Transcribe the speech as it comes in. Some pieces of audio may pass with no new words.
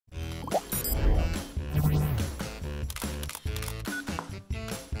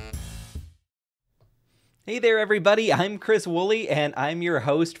Hey there, everybody. I'm Chris Woolley, and I'm your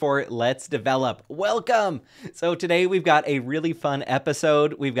host for Let's Develop. Welcome. So today we've got a really fun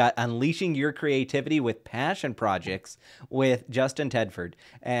episode. We've got Unleashing Your Creativity with Passion Projects with Justin Tedford.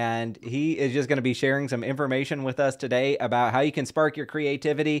 And he is just going to be sharing some information with us today about how you can spark your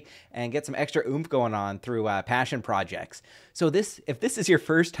creativity and get some extra oomph going on through passion projects. So if this is your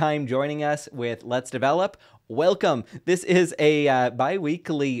first time joining us with Let's Develop, welcome. This is a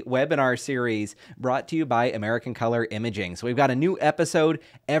bi-weekly webinar series brought to you by American Color Imaging. So we've got a new episode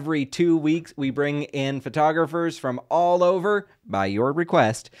every 2 weeks. We bring in photographers from all over by your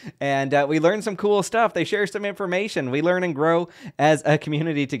request, and we learn some cool stuff. They share some information. We learn and grow as a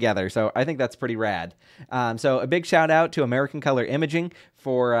community together. So I think that's pretty rad. So a big shout out to American Color Imaging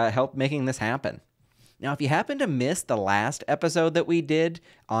for help making this happen. Now, if you happen to miss the last episode that we did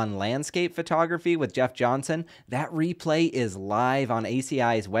on landscape photography with Jeff Johnson, that replay is live on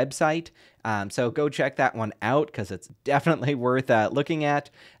ACI's website. So go check that one out because it's definitely worth looking at.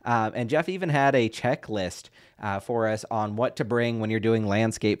 And Jeff even had a checklist for us on what to bring when you're doing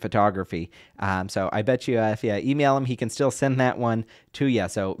landscape photography. So I bet you if you email him, he can still send that one to you.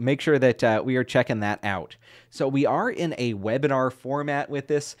 So make sure that we are checking that out. So we are in a webinar format with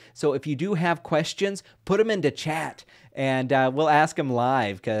this. So if you do have questions, put them into chat and we'll ask them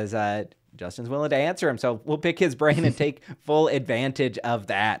live because Justin's willing to answer them. So we'll pick his brain and take full advantage of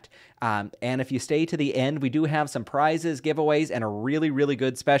that. And if you stay to the end, we do have some prizes, giveaways, and a really, really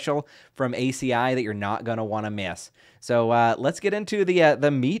good special from ACI that you're not going to want to miss. So let's get into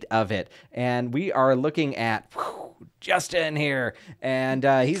the meat of it. And we are looking at Justin here. And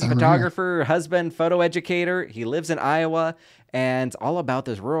he's a photographer, husband, photo educator. He lives in Iowa. And it's all about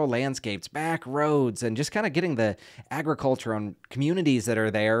those rural landscapes, back roads, and just kind of getting the agriculture and communities that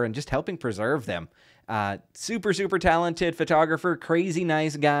are there and just helping preserve them. Super, super talented photographer, crazy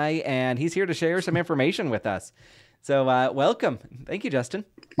nice guy, and he's here to share some information with us. So welcome. Thank you, Justin.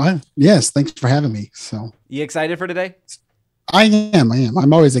 Well, yes, thanks for having me. So, you excited for today? I am.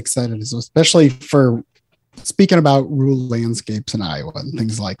 I'm always excited, especially for speaking about rural landscapes in Iowa and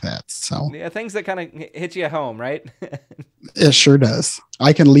things like that. So yeah, things that kind of hit you at home, right? It sure does.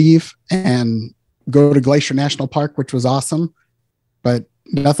 I can leave and go to Glacier National Park, which was awesome, but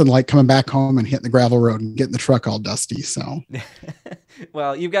nothing like coming back home and hitting the gravel road and getting the truck all dusty. So,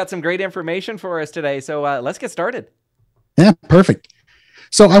 well, you've got some great information for us today. So let's get started. Yeah, perfect.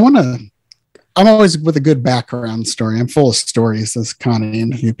 So I'm always with a good background story. I'm full of stories, as Connie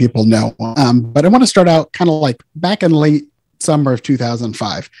and a few people know. But I want to start out kind of like back in late summer of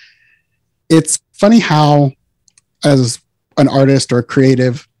 2005. It's funny how, as an artist or a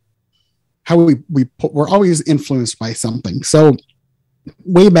creative, how we're always influenced by something. So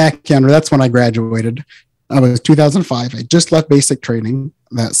way back, Kendra, that's when I graduated. I was 2005. I just left basic training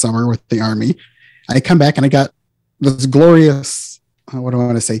that summer with the Army. I come back and I got this glorious, what do I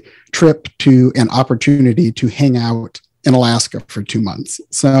want to say, trip to an opportunity to hang out in Alaska for 2 months.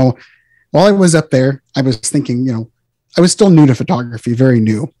 So while I was up there, I was thinking, I was still new to photography, very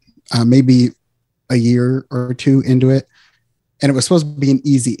new, maybe a year or two into it. And it was supposed to be an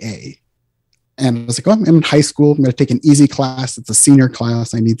easy A. And I was like, I'm in high school. I'm going to take an easy class. It's a senior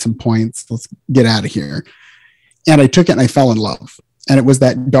class. I need some points. Let's get out of here. And I took it and I fell in love. And it was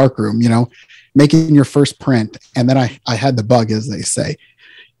that dark room, making your first print. And then I had the bug, as they say.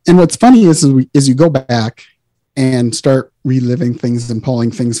 And what's funny is you go back and start reliving things and pulling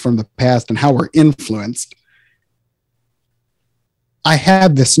things from the past and how we're influenced. I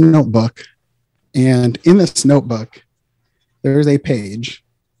had this notebook, and in this notebook, there's a page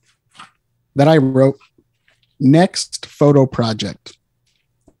that I wrote, next photo project.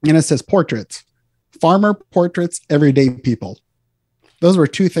 And it says portraits, farmer portraits, everyday people. Those were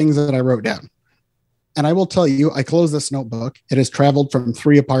two things that I wrote down. And I will tell you, I closed this notebook. It has traveled from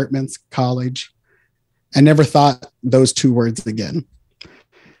 3 apartments, college. I never thought those 2 words again.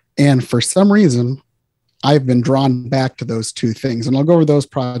 And for some reason, I've been drawn back to those 2 things. And I'll go over those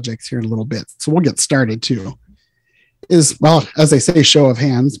projects here in a little bit. So we'll get started too. Well, as they say, show of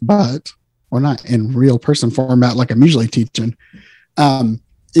hands, but we're not in real person format like I'm usually teaching,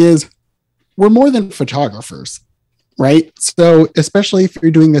 is we're more than photographers, right? So especially if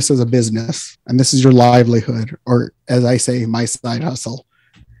you're doing this as a business and this is your livelihood, or as I say, my side hustle,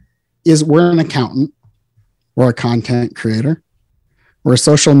 is we're an accountant, we're a content creator, we're a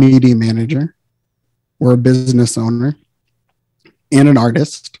social media manager, we're a business owner and an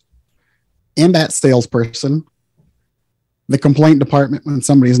artist and that salesperson, the complaint department when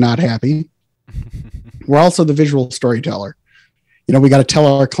somebody's not happy. We're also the visual storyteller. We got to tell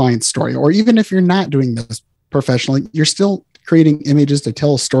our client's story, or even if you're not doing this professionally, you're still creating images to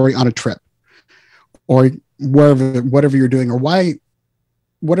tell a story on a trip, or whatever you're doing, or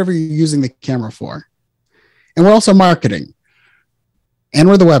whatever you're using the camera for. And we're also marketing, and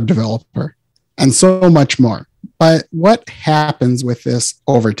we're the web developer, and so much more. But what happens with this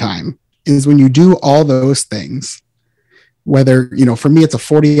over time is when you do all those things, whether, for me, it's a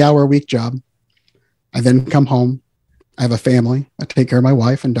 40-hour a week job. I then come home. I have a family. I take care of my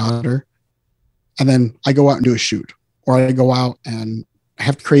wife and daughter. And then I go out and do a shoot, or I go out and I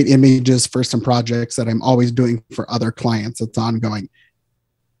have to create images for some projects that I'm always doing for other clients. It's ongoing.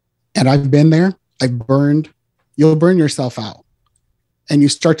 And I've been there. You'll burn yourself out, and you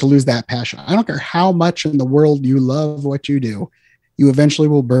start to lose that passion. I don't care how much in the world you love what you do, you eventually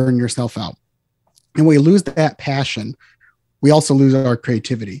will burn yourself out. And when we lose that passion, we also lose our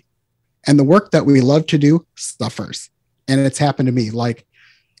creativity. And the work that we love to do suffers. And it's happened to me. Like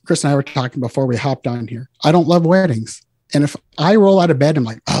Chris and I were talking before we hopped on here. I don't love weddings. And if I roll out of bed and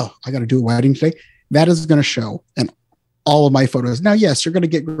I'm like, oh, I got to do a wedding today, that is going to show in all of my photos. Now, yes, you're going to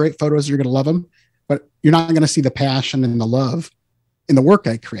get great photos. You're going to love them, but you're not going to see the passion and the love in the work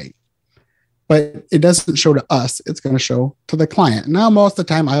I create. But it doesn't show to us. It's going to show to the client. Now, most of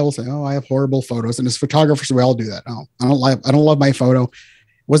the time I will say, oh, I have horrible photos. And as photographers, we all do that. Oh, I don't love my photo. It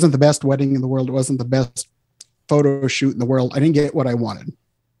wasn't the best wedding in the world. It wasn't the best photo shoot in the world. I didn't get what I wanted.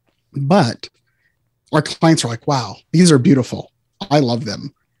 But our clients are like, wow, these are beautiful. I love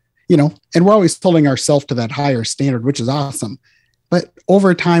them. And we're always holding ourselves to that higher standard, which is awesome. But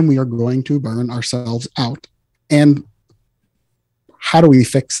over time, we are going to burn ourselves out. And how do we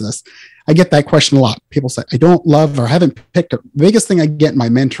fix this? I get that question a lot. People say, I don't love or haven't picked up. The biggest thing I get in my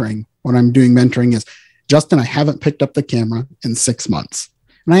mentoring when I'm doing mentoring is, Justin, I haven't picked up the camera in 6 months.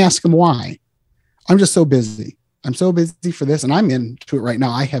 And I ask them why. I'm just so busy. I'm so busy for this. And I'm into it right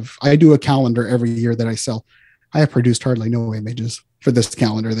now. I do a calendar every year that I sell. I have produced hardly no images for this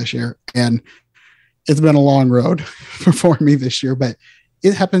calendar this year. And it's been a long road for me this year, but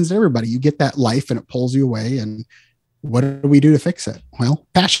it happens to everybody. You get that life and it pulls you away. And what do we do to fix it? Well,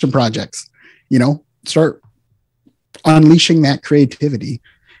 passion projects, start unleashing that creativity.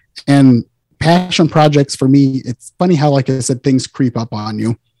 And passion projects for me, it's funny how, like I said, things creep up on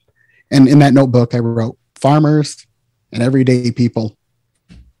you. And in that notebook, I wrote farmers and everyday people.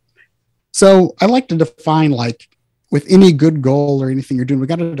 So I like to define, like, with any good goal or anything you're doing, we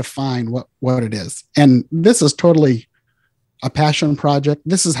got to define what it is. And this is totally a passion project.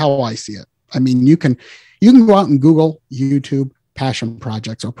 This is how I see it. I mean, you can go out and Google YouTube passion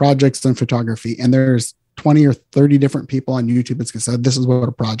projects or projects in photography, and there's 20 or 30 different people on YouTube that's going to say, this is what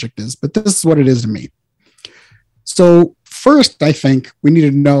a project is, but this is what it is to me. So first, I think we need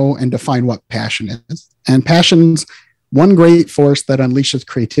to know and define what passion is. And passion's one great force that unleashes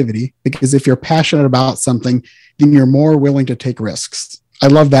creativity, because if you're passionate about something, then you're more willing to take risks. I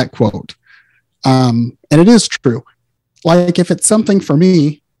love that quote. And it is true. Like, if it's something for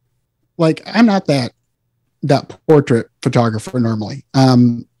me, like, I'm not that portrait photographer normally.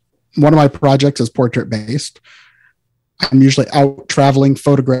 One of my projects is portrait based. I'm usually out traveling,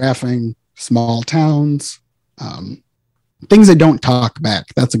 photographing small towns, things that don't talk back.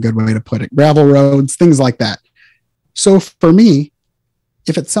 That's a good way to put it. Gravel roads, things like that. So for me,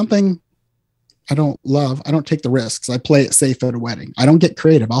 if it's something I don't love, I don't take the risks. I play it safe at a wedding. I don't get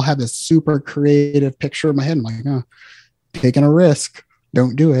creative. I'll have this super creative picture in my head. I'm like, oh, taking a risk.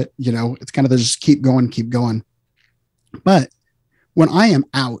 Don't do it. It's kind of just keep going. But when I am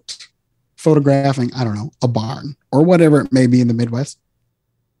out photographing, I don't know, a barn or whatever it may be in the Midwest,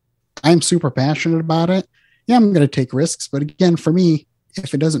 I'm super passionate about it. Yeah, I'm going to take risks. But again, for me,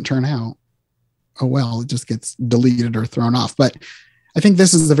 if it doesn't turn out, oh, well, it just gets deleted or thrown off. But I think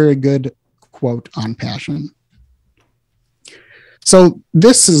this is a very good quote on passion. So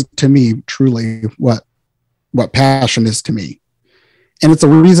this is, to me, truly what passion is to me. And it's a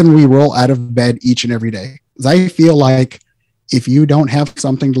reason we roll out of bed each and every day. Because I feel like if you don't have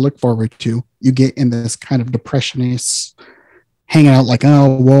something to look forward to, you get in this kind of depressionist hanging out like,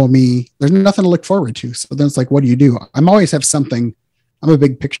 oh, woe me. There's nothing to look forward to. So then it's like, what do? I'm always have something. I'm a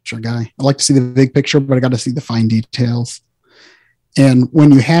big picture guy. I like to see the big picture, but I got to see the fine details. And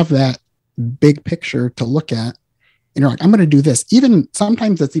when you have that big picture to look at, and you're like, I'm going to do this. Even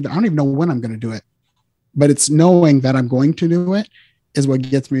sometimes I don't even know when I'm going to do it, but it's knowing that I'm going to do it is what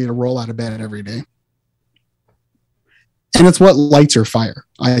gets me to roll out of bed every day. And it's what lights your fire,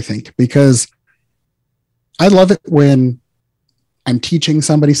 I think, because I love it when I'm teaching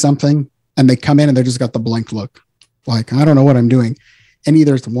somebody something and they come in and they just got the blank look. Like, I don't know what I'm doing. And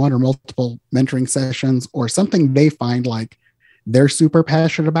either it's one or multiple mentoring sessions or something they find like they're super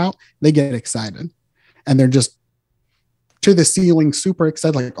passionate about, they get excited and they're just to the ceiling, super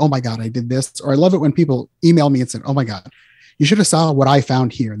excited, like, oh my God, I did this. Or I love it when people email me and say, oh my God, you should have saw what I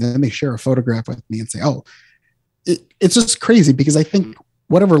found here. And then they share a photograph with me and say, oh, it's just crazy, because I think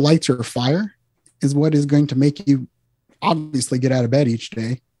whatever lights your fire is what is going to make you obviously get out of bed each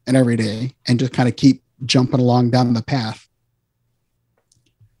day and every day and just kind of keep jumping along down the path.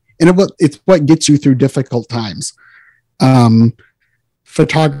 And it's what gets you through difficult times.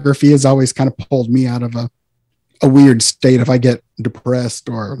 Photography has always kind of pulled me out of a weird state. If I get depressed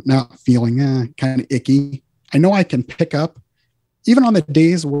or not feeling kind of icky, I know I can pick up, even on the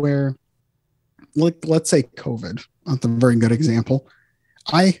days where, like, let's say COVID, that's a very good example.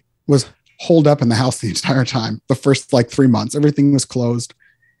 I was holed up in the house the entire time. The first 3 months, everything was closed.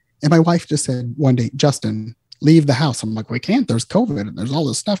 And my wife just said one day, Justin, leave the house. I'm like, we can't, there's COVID and there's all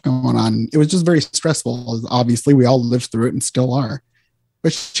this stuff going on. It was just very stressful. Obviously we all lived through it and still are.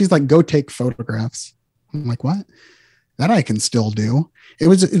 But she's like, go take photographs. I'm like, what? That I can still do. It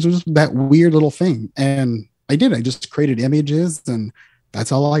was that weird little thing. And I did. I just created images, and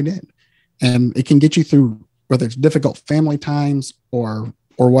that's all I did. And it can get you through, whether it's difficult family times or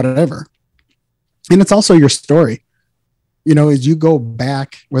whatever. And it's also your story. As you go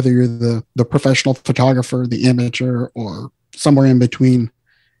back, whether you're the professional photographer, the amateur, or somewhere in between,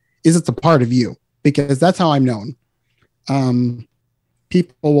 it's a part of you, because that's how I'm known.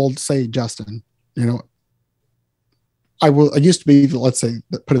 People will say, Justin, I used to be, let's say,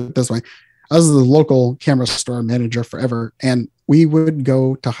 put it this way. I was the local camera store manager forever, and we would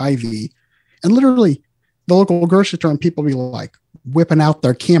go to Hy-Vee, and literally the local grocery store, and people be like whipping out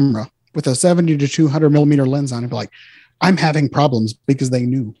their camera with a 70 to 200 millimeter lens on, and be like, I'm having problems, because they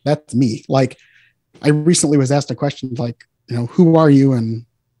knew that's me. Like, I recently was asked a question like, who are you and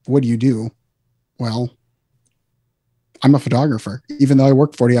what do you do? Well, I'm a photographer, even though I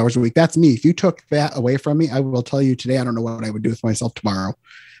work 40 hours a week. That's me. If you took that away from me, I will tell you today, I don't know what I would do with myself tomorrow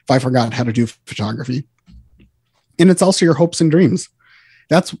if I forgot how to do photography. And it's also your hopes and dreams.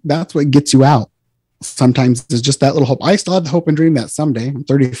 That's what gets you out. Sometimes it's just that little hope. I still have the hope and dream that someday, I'm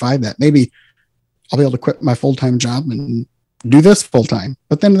 35, that maybe I'll be able to quit my full-time job and do this full-time.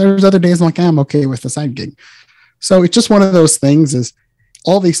 But then there's other days like, I'm okay with the side gig. So it's just one of those things, is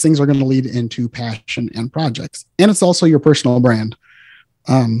all these things are going to lead into passion and projects. And it's also your personal brand.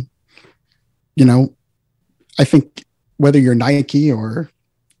 I think whether you're Nike or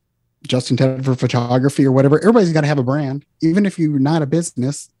Justin Tedford photography or whatever, everybody's got to have a brand. Even if you're not a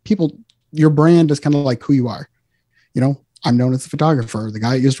business, your brand is kind of like who you are. I'm known as a photographer, the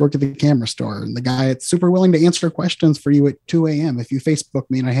guy that used to work at the camera store, and the guy that's super willing to answer questions for you at 2 a.m. if you Facebook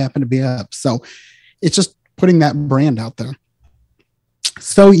me and I happen to be up. So it's just putting that brand out there.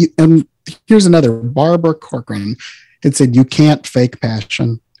 So and here's another. Barbara Corcoran had said, you can't fake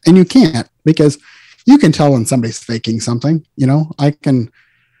passion. And you can't, because you can tell when somebody's faking something.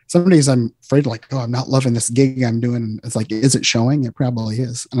 Some days I'm afraid, like, I'm not loving this gig I'm doing. It's like, is it showing? It probably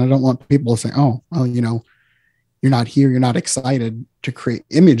is. And I don't want people to say, you're not here, you're not excited to create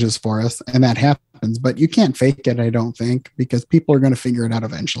images for us. And that happens, but you can't fake it, I don't think, because people are going to figure it out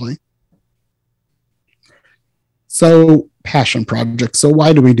eventually. So passion projects. So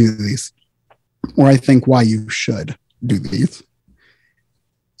why do we do these? Or I think why you should do these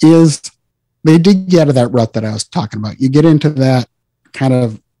is they dig you out of that rut that I was talking about. You get into that kind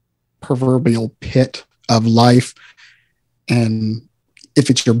of proverbial pit of life. And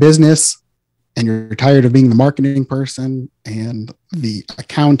if it's your business, and you're tired of being the marketing person and the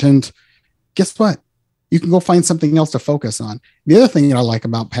accountant, guess what? You can go find something else to focus on. The other thing that I like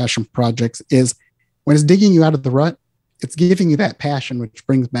about passion projects is when it's digging you out of the rut, it's giving you that passion, which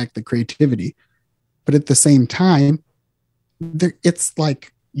brings back the creativity. But at the same time, it's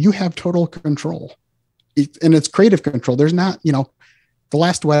like you have total control. And it's creative control. There's not, the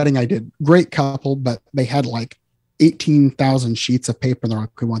last wedding I did, great couple, but they had 18,000 sheets of paper. They're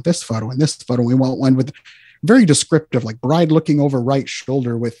like, we want this photo and this photo. We want one with very descriptive, like bride looking over right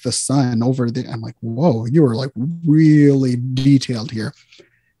shoulder with the sun over the, I'm like, whoa, you were really detailed here.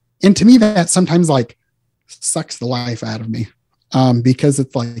 And to me, that sometimes sucks the life out of me, because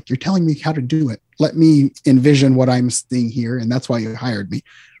it's like, you're telling me how to do it. Let me envision what I'm seeing here. And that's why you hired me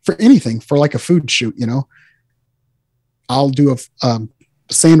for anything, for a food shoot. I'll do a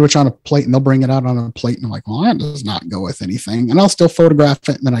sandwich on a plate and they'll bring it out on a plate, and I'm like, well, that does not go with anything, and I'll still photograph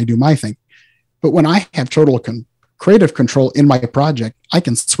it and then I do my thing. But when I have total creative control in my project, I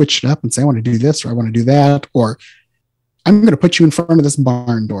can switch it up and say, I want to do this, or I want to do that, or I'm going to put you in front of this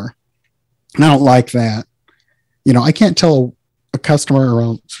barn door, and I don't like that. I can't tell a customer,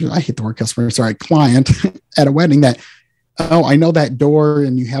 or I hate the word customer, sorry, client at a wedding that oh, I know that door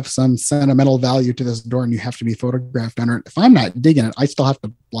and you have some sentimental value to this door and you have to be photographed under it. If I'm not digging it, I still have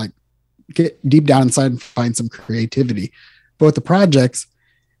to like get deep down inside and find some creativity. But with the projects,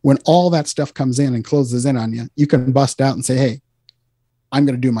 when all that stuff comes in and closes in on you, you can bust out and say, hey, I'm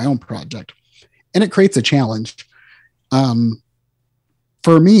going to do my own project. And it creates a challenge.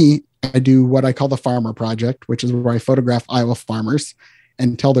 For me, I do what I call the farmer project, which is where I photograph Iowa farmers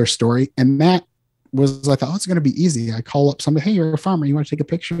and tell their story. And that was, I thought, oh, it's going to be easy. I call up somebody, hey, you're a farmer. You want to take a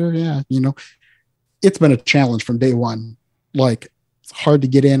picture? Yeah. It's been a challenge from day one. Like, it's hard to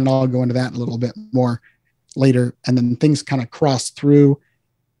get in, and I'll go into that a little bit more later. And then things kind of crossed through.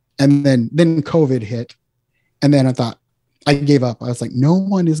 And then COVID hit. And then I thought, I gave up. I was like, no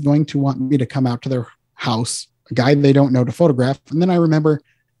one is going to want me to come out to their house, a guy they don't know, to photograph. And then I remember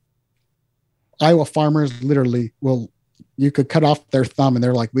Iowa farmers literally you could cut off their thumb and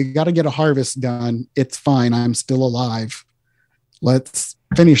they're like, we got to get a harvest done. It's fine. I'm still alive. Let's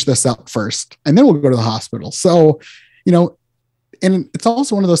finish this up first. And then we'll go to the hospital. So, and it's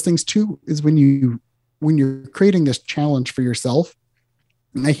also one of those things too, is when you're creating this challenge for yourself.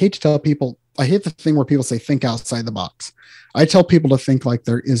 And I hate to tell people, I hate the thing where people say, think outside the box. I tell people to think like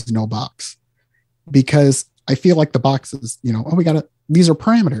there is no box, because I feel like the box is, these are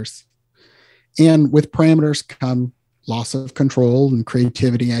parameters. And with parameters come loss of control and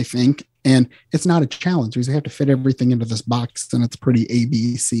creativity, I think. And it's not a challenge because you have to fit everything into this box, and it's pretty A,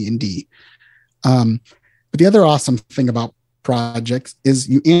 B, C, and D. But the other awesome thing about projects is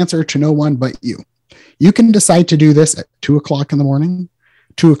you answer to no one but you. You can decide to do this at 2:00 in the morning,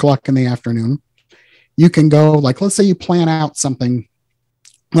 2:00 in the afternoon. You can go, like, let's say you plan out something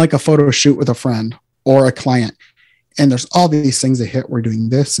like a photo shoot with a friend or a client, and there's all these things that hit. We're doing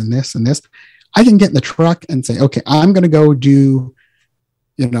this and this and this. I can get in the truck and say, okay, I'm going to go do,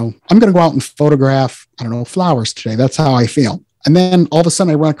 I'm going to go out and photograph, flowers today. That's how I feel. And then all of a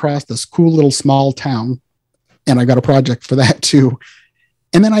sudden I run across this cool little small town, and I got a project for that too.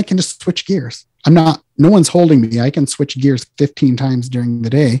 And then I can just switch gears. No one's holding me. I can switch gears 15 times during the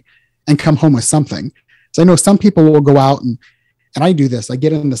day and come home with something. So I know some people will go out and I do this. I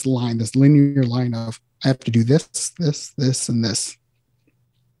get in this linear line of, I have to do this, this, this, and this.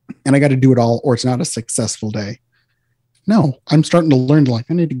 And I got to do it all, or it's not a successful day. No, I'm starting to learn, like,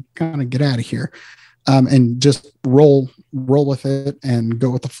 I need to kind of get out of here and just roll with it and go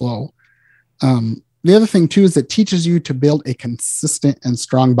with the flow. The other thing too, is it teaches you to build a consistent and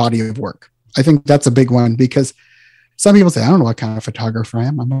strong body of work. I think that's a big one, because some people say, I don't know what kind of photographer I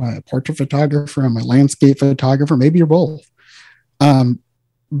am. I'm a portrait photographer. I'm a landscape photographer. Maybe you're both.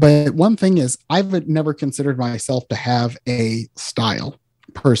 But one thing is, I've never considered myself to have a style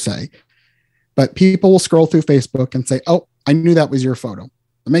per se, but people will scroll through Facebook and say, oh, I knew that was your photo.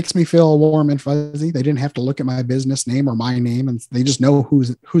 It makes me feel warm and fuzzy. They didn't have to look at my business name or my name, and they just know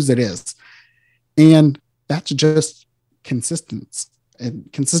whose it is. And that's just consistency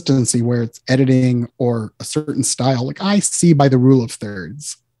where it's editing or a certain style. Like, I see by the rule of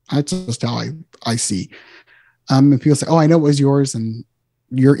thirds. That's just how I see. And people say, oh, I know it was yours and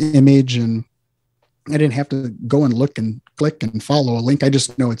your image, and I didn't have to go and look and click and follow a link. I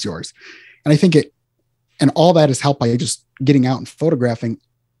just know it's yours. And I think and all that is helped by just getting out and photographing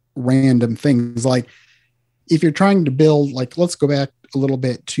random things. Like, if you're trying to build, like, let's go back a little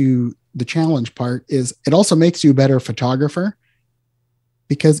bit to the challenge part, is it also makes you a better photographer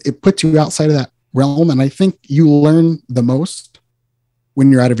because it puts you outside of that realm. And I think you learn the most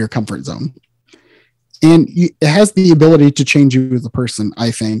when you're out of your comfort zone. And it has the ability to change you as a person,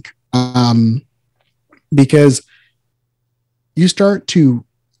 I think, because you start to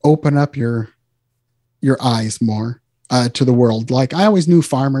open up your eyes more to the world. Like, I always knew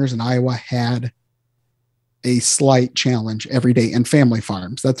farmers in Iowa had a slight challenge every day, and family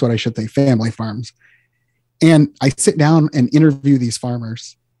farms. That's what I should say, family farms. And I sit down and interview these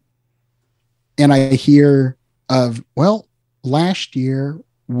farmers, and I hear of, well, last year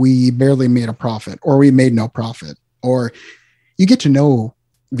we barely made a profit, or we made no profit, or you get to know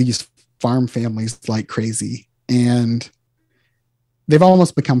these farm families like crazy. And they've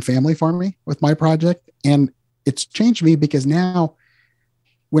almost become family for me with my project. And it's changed me, because now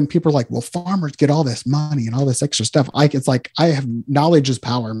when people are like, well, farmers get all this money and all this extra stuff, it's like, I have knowledge is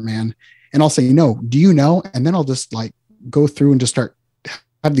power, man. And I'll say, do you know? And then I'll just like go through and just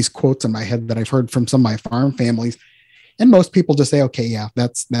have these quotes in my head that I've heard from some of my farm families. And most people just say, okay, yeah,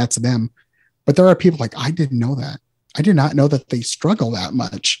 that's them. But there are people like, I didn't know that. I did not know that they struggle that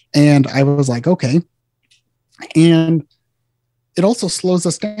much. And I was like, okay. And it also slows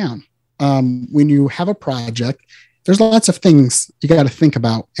us down. When you have a project, there's lots of things you got to think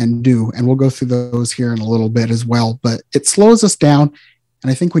about and do. And we'll go through those here in a little bit as well. But it slows us down.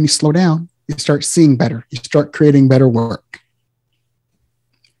 And I think when you slow down, you start seeing better. You start creating better work.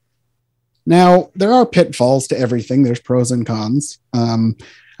 Now, there are pitfalls to everything. There's pros and cons. I'm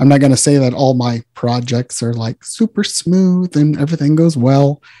not going to say that all my projects are like super smooth and everything goes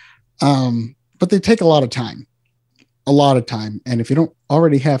well. But they take a lot of time. And if you don't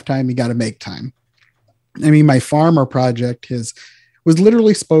already have time, you got to make time. I mean, my farmer project was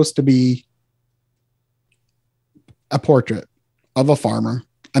literally supposed to be a portrait of a farmer,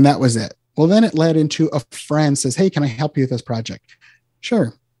 and that was it. Well, then it led into a friend says, hey, can I help you with this project?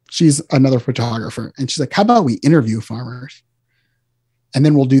 Sure. She's another photographer. And she's like, how about we interview farmers? And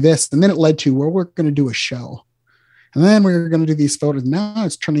then we'll do this. And then it led to where we're going to do a show. And then we were going to do these photos. Now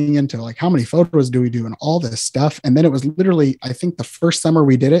it's turning into like, how many photos do we do and all this stuff? And then it was literally, I think the first summer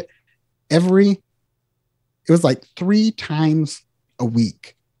we did it, it was like 3 times a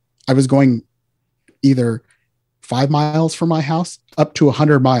week. I was going either 5 miles from my house up to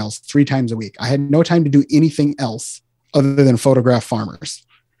 100 miles 3 times a week. I had no time to do anything else other than photograph farmers.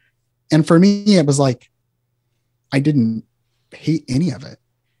 And for me, it was like, I didn't hate any of it.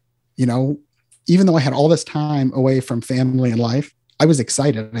 You know, even though I had all this time away from family and life, I was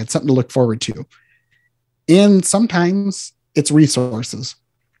excited. I had something to look forward to. And sometimes it's resources.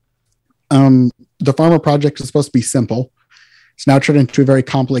 The farmer project is supposed to be simple. It's now turned into a very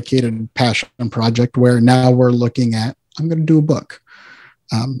complicated passion project where now we're looking at, I'm going to do a book.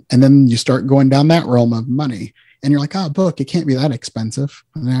 And then you start going down that realm of money. And you're like, oh, a book, it can't be that expensive.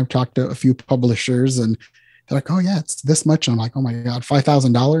 And I've talked to a few publishers and they're like, oh yeah, it's this much. And I'm like, oh my God,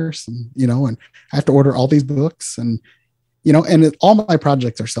 $5,000. And, you know, and I have to order all these books and, you know, and all my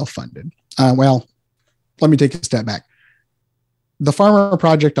projects are self-funded. Well, let me take a step back. The farmer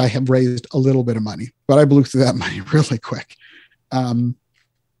project, I have raised a little bit of money, but I blew through that money really quick.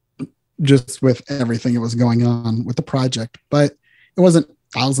 Just with everything that was going on with the project, but it wasn't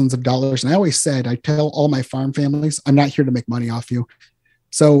thousands of dollars. And I always said, I tell all my farm families, I'm not here to make money off you.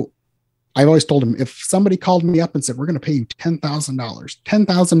 So I've always told them, if somebody called me up and said, we're going to pay you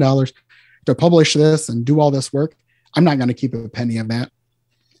 $10,000 to publish this and do all this work, I'm not going to keep a penny of that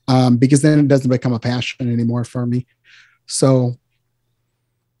because then it doesn't become a passion anymore for me. So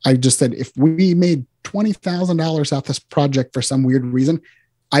I just said, if we made $20,000 off this project for some weird reason,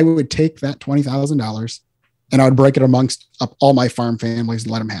 I would take that $20,000 and I would break it amongst all my farm families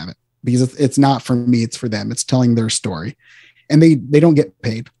and let them have it because it's not for me, it's for them. It's telling their story and they don't get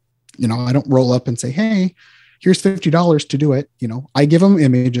paid. You know, I don't roll up and say, hey, here's $50 to do it. You know, I give them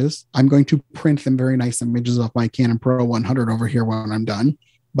images. I'm going to print them very nice images off my Canon Pro 100 over here when I'm done.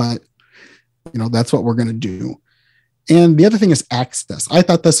 But, you know, that's what we're going to do. And the other thing is access. I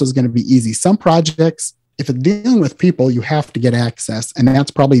thought this was going to be easy. Some projects, if it's dealing with people, you have to get access. And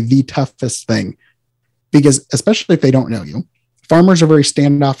that's probably the toughest thing because especially if they don't know you, farmers are very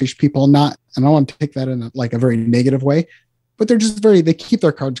standoffish people, and I don't want to take that in a very negative way, but they're just they keep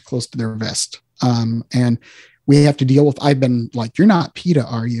their cards close to their vest. And we have to deal with, I've been like, you're not PETA,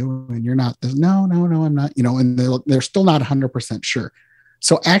 are you? And you're not this. No, I'm not, you know, and they're still not 100% sure.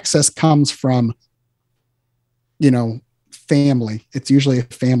 So access comes from, you know, family. It's usually a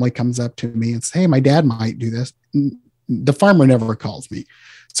family comes up to me and says, hey, my dad might do this. The farmer never calls me.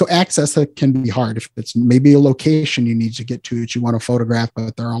 So access can be hard. If it's maybe a location you need to get to that you want to photograph,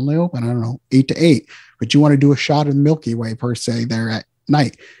 but they're only open, I don't know, 8 to 8, but you want to do a shot of the Milky Way per se there at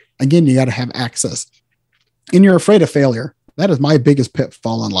night. Again, you got to have access. And you're afraid of failure. That is my biggest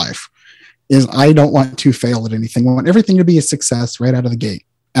pitfall in life is I don't want to fail at anything. I want everything to be a success right out of the gate.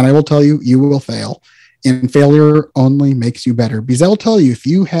 And I will tell you, you will fail. And failure only makes you better because I'll tell you, if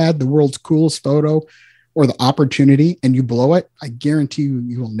you had the world's coolest photo or the opportunity and you blow it, I guarantee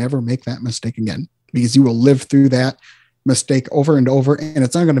you will never make that mistake again because you will live through that mistake over and over and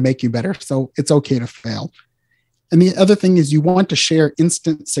it's not going to make you better. So it's okay to fail. And the other thing is you want to share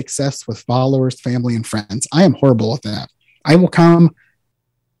instant success with followers, family, and friends. I am horrible at that. I will come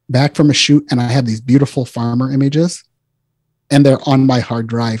back from a shoot and I have these beautiful farmer images and they're on my hard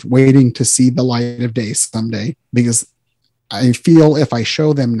drive waiting to see the light of day someday because I feel if I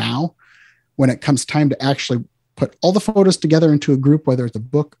show them now, when it comes time to actually put all the photos together into a group, whether it's a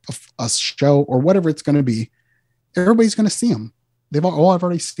book, a show, or whatever it's going to be, everybody's going to see them. I've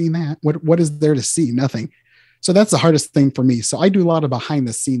already seen that. What is there to see? Nothing. So that's the hardest thing for me. So I do a lot of behind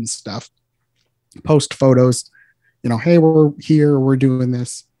the scenes stuff, post photos, you know, hey, we're here, we're doing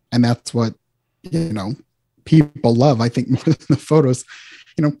this. And that's what, you know, people love, I think, more than the photos.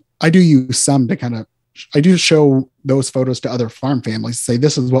 You know, I do use some to I do show those photos to other farm families, say,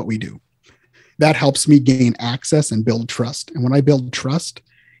 this is what we do. that helps me gain access and build trust. And when I build trust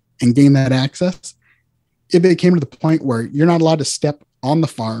and gain that access, it became to the point where you're not allowed to step on the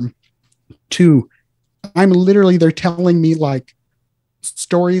farm. They're telling me like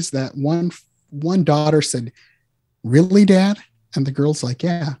stories that one daughter said, "Really, Dad?" And the girl's like,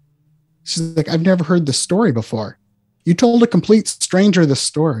 "Yeah." She's like, "I've never heard this story before. You told a complete stranger this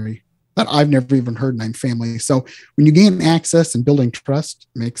story that I've never even heard in my family." So when you gain access and building trust,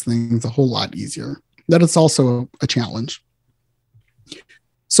 it makes things a whole lot easier. That is also a challenge.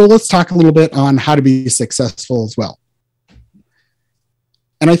 So let's talk a little bit on how to be successful as well.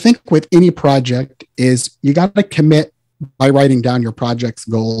 And I think with any project is you got to commit by writing down your project's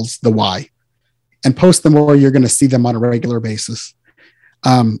goals, the why, and post them where you're going to see them on a regular basis.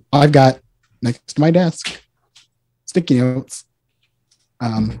 I've got next to my desk sticky notes.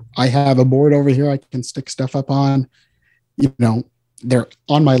 I have a board over here I can stick stuff up on. They're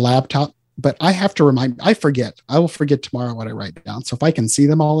on my laptop, but I have to I will forget tomorrow what I write down. So if I can see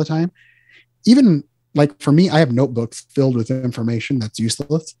them all the time, even like for me, I have notebooks filled with information that's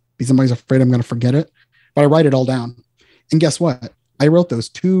useless because I'm always afraid I'm going to forget it, but I write it all down. And guess what? I wrote those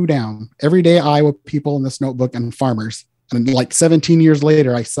 2 down. Every day, Iowa people in this notebook and farmers. And like 17 years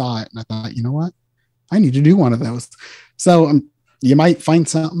later, I saw it and I thought, you know what? I need to do one of those. So you might find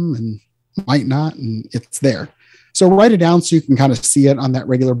something and might not, and it's there. So write it down so you can kind of see it on that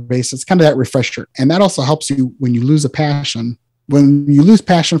regular basis, kind of that refresher. And that also helps you when you lose a passion. When you lose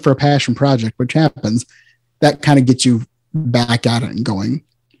passion for a passion project, which happens, that kind of gets you back at it and going.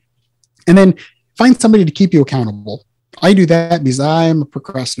 And then find somebody to keep you accountable. I do that because I'm a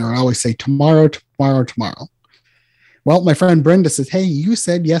procrastinator. I always say tomorrow, tomorrow, tomorrow. Well, my friend Brenda says, "Hey, you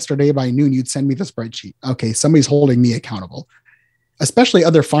said yesterday by noon you'd send me the spreadsheet." Okay, somebody's holding me accountable, especially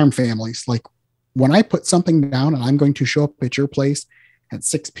other farm families. Like when I put something down and I'm going to show up at your place at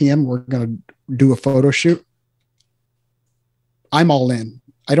 6 p.m., we're going to do a photo shoot. I'm all in.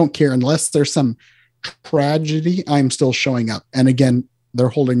 I don't care unless there's some tragedy. I'm still showing up. And again, they're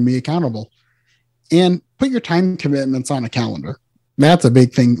holding me accountable. And put your time commitments on a calendar. That's a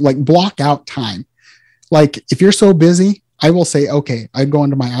big thing. Like block out time. Like if you're so busy, I will say, okay, I go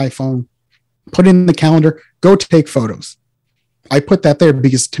into my iPhone, put in the calendar, go take photos. I put that there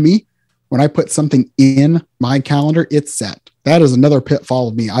because to me, when I put something in my calendar, it's set. That is another pitfall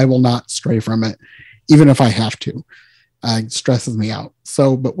of me. I will not stray from it, even if I have to. It stresses me out.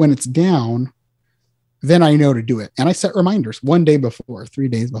 So, but when it's down, then I know to do it. And I set reminders 1 day before, 3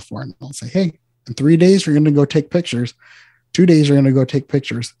 days before, and I'll say, hey, in 3 days, you're going to go take pictures. 2 days, you're going to go take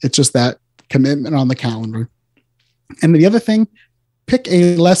pictures. It's just that commitment on the calendar. And the other thing, pick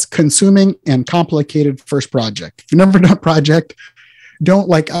a less consuming and complicated first project. If you've never done a project,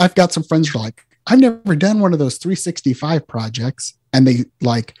 I've got some friends who are like, I've never done one of those 365 projects. And they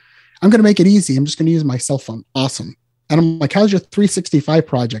like, I'm going to make it easy. I'm just going to use my cell phone. Awesome. And I'm like, how's your 365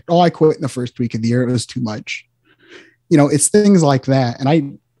 project? Oh, I quit in the first week of the year. It was too much. It's things like that. And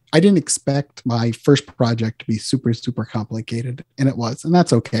I didn't expect my first project to be super, super complicated. And it was, and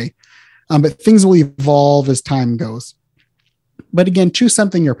that's okay. But things will evolve as time goes. But again, choose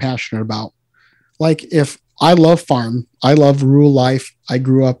something you're passionate about. Like if I love farm, I love rural life. I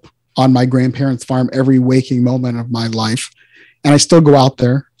grew up on my grandparents' farm every waking moment of my life. And I still go out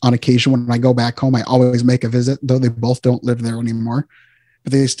there on occasion. When I go back home, I always make a visit, though they both don't live there anymore,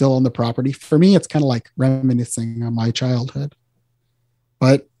 but they still own the property. For me, it's kind of like reminiscing on my childhood,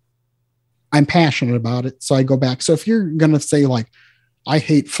 but I'm passionate about it. So I go back. So if you're going to say like, I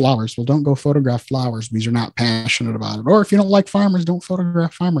hate flowers, well, don't go photograph flowers because you're not passionate about it. Or if you don't like farmers, don't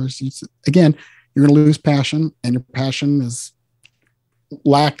photograph farmers. Again, you're going to lose passion, and your passion is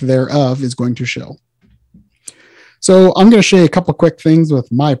lack thereof is going to show. So I'm going to show you a couple of quick things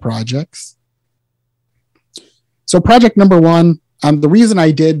with my projects. So project number one, the reason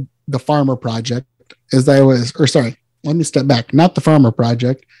I did the farmer project is let me step back. Not the farmer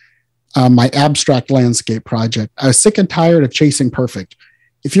project, my abstract landscape project. I was sick and tired of chasing perfect.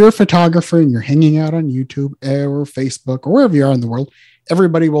 If you're a photographer and you're hanging out on YouTube or Facebook or wherever you are in the world,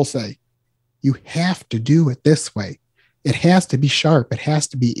 everybody will say, you have to do it this way. It has to be sharp. It has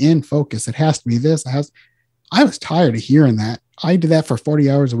to be in focus. It has to be this. I was tired of hearing that. I did that for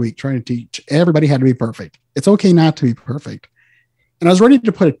 40 hours a week trying to teach. Everybody had to be perfect. It's okay not to be perfect. And I was ready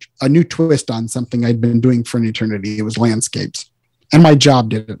to put a new twist on something I'd been doing for an eternity. It was landscapes. And my job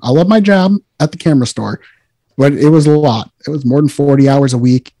did it. I love my job at the camera store, but it was a lot. It was more than 40 hours a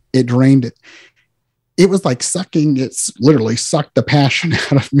week. It drained it. It was like it's literally sucked the passion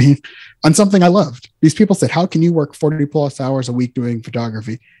out of me on something I loved. These people said, how can you work 40 plus hours a week doing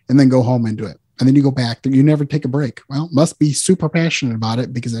photography and then go home and do it? and then you go back, you never take a break. Well, must be super passionate about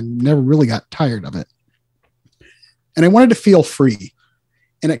it because I never really got tired of it. And I wanted to feel free.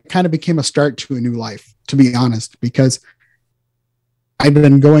 And it kind of became a start to a new life, to be honest, because I've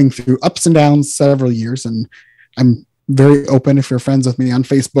been going through ups and downs several years, and I'm very open if you're friends with me on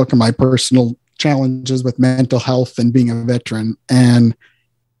Facebook and my personal challenges with mental health and being a veteran. And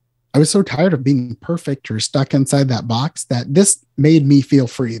I was so tired of being perfect or stuck inside that box that this made me feel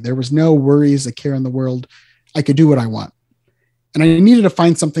free. There was no worries, a care in the world. I could do what I want. And I needed to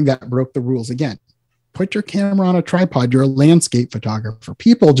find something that broke the rules. Again, put your camera on a tripod. You're a landscape photographer.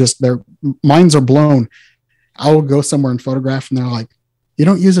 People just, their minds are blown. I'll go somewhere and photograph and they're like, you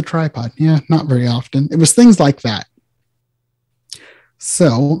don't use a tripod. Yeah, not very often. It was things like that.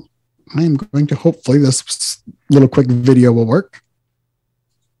 So I'm going to, hopefully this little quick video will work.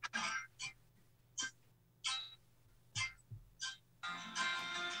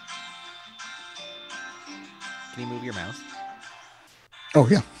 Can you move your mouse? Oh,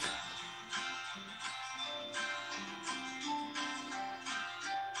 yeah.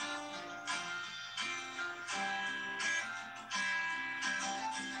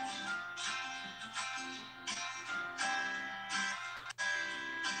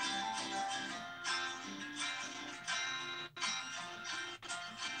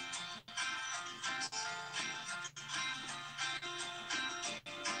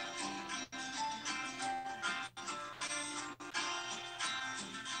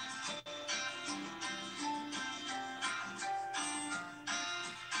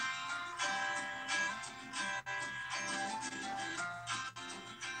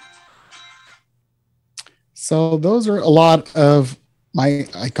 So those are a lot of my,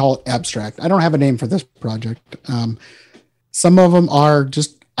 I call it abstract. I don't have a name for this project. Some of them are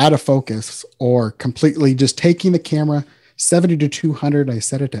just out of focus or completely just taking the camera 70 to 200. I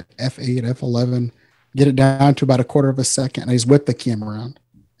set it to F8, F11, get it down to about a quarter of a second. And I just whip the camera around.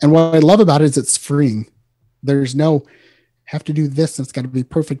 And what I love about it is it's freeing. There's no have to do this and it's got to be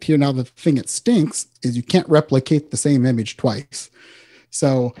perfect here. Now, the thing that stinks is you can't replicate the same image twice.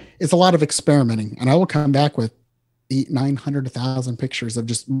 So it's a lot of experimenting, and I will come back with 800, 900, 1,000 pictures of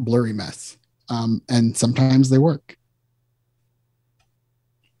just blurry mess. And sometimes they work.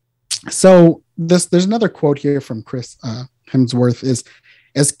 So there's another quote here from Chris Hemsworth is,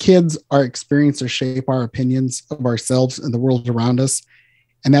 as kids, our experiences shape our opinions of ourselves and the world around us.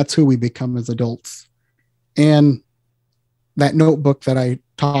 And that's who we become as adults. And that notebook that I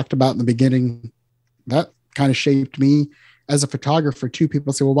talked about in the beginning, that kind of shaped me as a photographer too.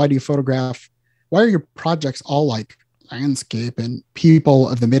 People say, well, why do you photograph? Why are your projects all like landscape and people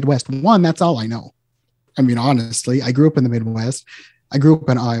of the Midwest? One, that's all I know. I mean, honestly, I grew up in the Midwest. I grew up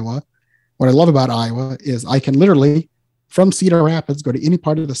in Iowa. What I love about Iowa is I can literally, from Cedar Rapids, go to any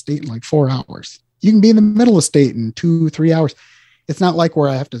part of the state in like 4 hours. You can be in the middle of the state in 2-3 hours. It's not like where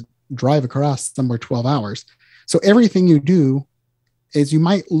I have to drive across somewhere 12 hours. So everything you do is you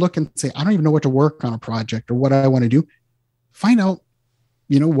might look and say, I don't even know what to work on a project or what I want to do. Find out,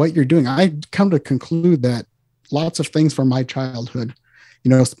 what you're doing. I come to conclude that lots of things from my childhood,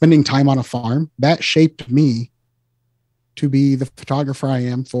 spending time on a farm, that shaped me to be the photographer I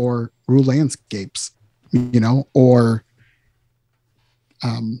am for rural landscapes, or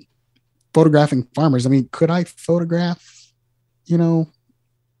photographing farmers. I mean, could I photograph, I don't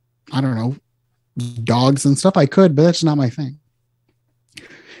know, dogs and stuff? I could, but that's not my thing.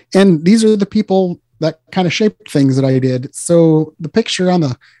 And these are the people that kind of shaped things that I did. So the picture on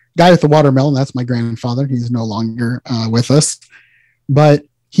the guy with the watermelon, that's my grandfather. He's no longer with us, but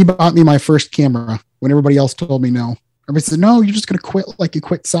he bought me my first camera when everybody else told me no. Everybody said, no, you're just going to quit like you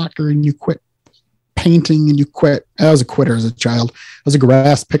quit soccer and you quit painting and you quit. I was a quitter as a child. I was a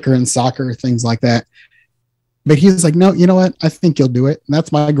grass picker in soccer, things like that. But he's like, no, you know what? I think you'll do it. And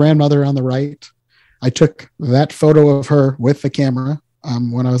that's my grandmother on the right. I took that photo of her with the camera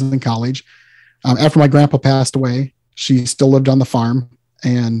when I was in college. After my grandpa passed away, she still lived on the farm,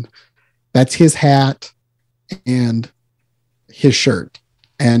 and that's his hat and his shirt.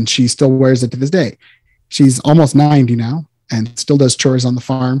 And she still wears it to this day. She's almost 90 now and still does chores on the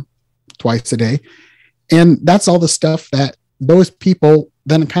farm twice a day. And that's all the stuff that those people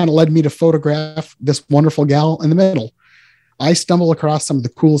then kind of led me to photograph this wonderful gal in the middle. I stumbled across some of the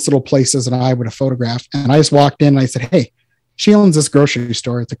coolest little places in Iowa to photograph. And I just walked in and I said, hey, she owns this grocery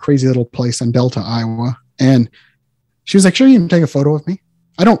store. It's a crazy little place in Delta, Iowa. And she was like, sure, you can take a photo of me.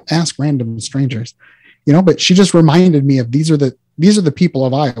 I don't ask random strangers, but she just reminded me of these are the people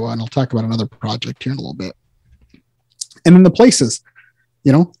of Iowa. And I'll talk about another project here in a little bit. And then the places,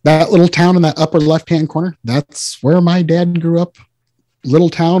 that little town in that upper left-hand corner, that's where my dad grew up. little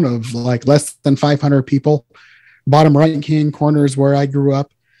town of like less than 500 people. Bottom right hand corner is where I grew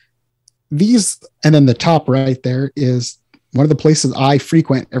up. And then the top right there is one of the places I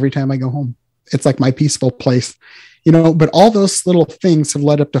frequent every time I go home. It's like my peaceful place, but all those little things have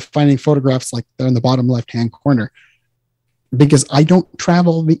led up to finding photographs like they're in the bottom left hand corner, because I don't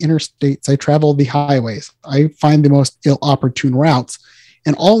travel the interstates. I travel the highways. I find the most ill-opportune routes,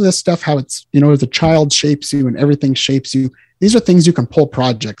 and all this stuff, how it's, as a child shapes you and everything shapes you. These are things you can pull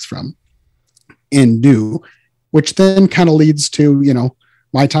projects from and do, which then kind of leads to,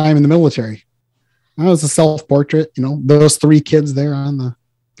 my time in the military. I was a self-portrait, those 3 kids there on the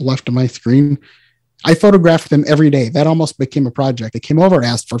left of my screen. I photographed them every day. That almost became a project. They came over,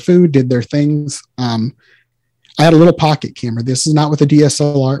 asked for food, did their things. I had a little pocket camera. This is not with a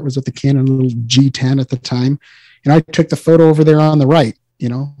DSLR. It was with the Canon little G10 at the time. And I took the photo over there on the right,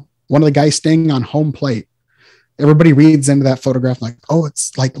 one of the guys staying on home plate. Everybody reads into that photograph like, oh,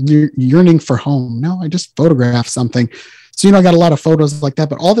 it's like yearning for home. No, I just photographed something. So, I got a lot of photos like that,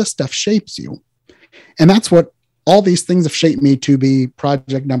 but all this stuff shapes you. And that's what all these things have shaped me to be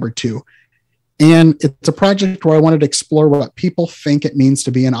project number 2. And it's a project where I wanted to explore what people think it means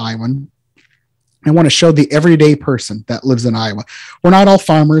to be an Iowan. I want to show the everyday person that lives in Iowa. We're not all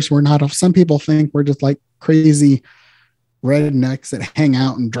farmers. Some people think we're just like crazy rednecks that hang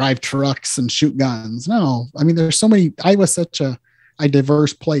out and drive trucks and shoot guns. No, there's so many. Iowa's such a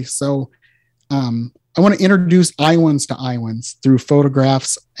diverse place. So, I want to introduce Iowans to Iowans through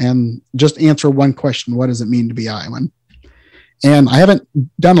photographs and just answer one question. What does it mean to be Iowan? And I haven't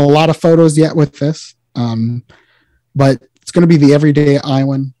done a lot of photos yet with this, but it's going to be the everyday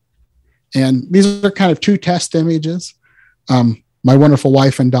Iowan. And these are kind of 2 test images. My wonderful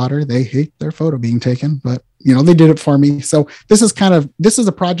wife and daughter, they hate their photo being taken, but they did it for me. So this is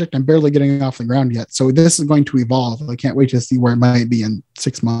a project I'm barely getting off the ground yet. So this is going to evolve. I can't wait to see where it might be in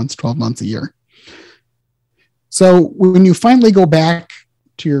 6 months, 12 months, a year. So when you finally go back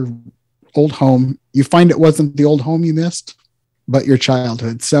to your old home, you find it wasn't the old home you missed, but your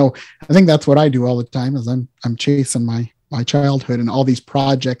childhood. So I think that's what I do all the time is I'm chasing my childhood and all these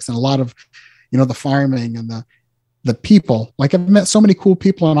projects and a lot of, the farming and the people. Like I've met so many cool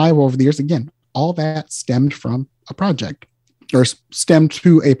people in Iowa over the years. Again, all that stemmed from a project or stemmed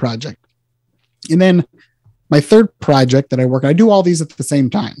to a project. And then my third project that I work on, I do all these at the same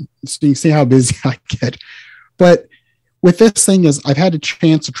time. So you see how busy I get. But with this thing is I've had a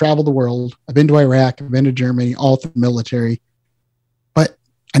chance to travel the world. I've been to Iraq, I've been to Germany, all through the military, but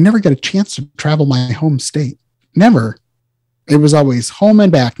I never got a chance to travel my home state. Never. It was always home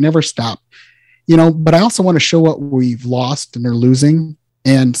and back, never stopped. But I also want to show what we've lost and are losing.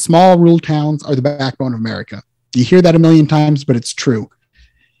 And small rural towns are the backbone of America. You hear that a million times, but it's true.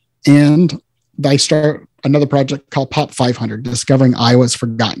 And I start another project called Pop 500, Discovering Iowa's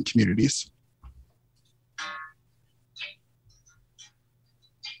Forgotten Communities.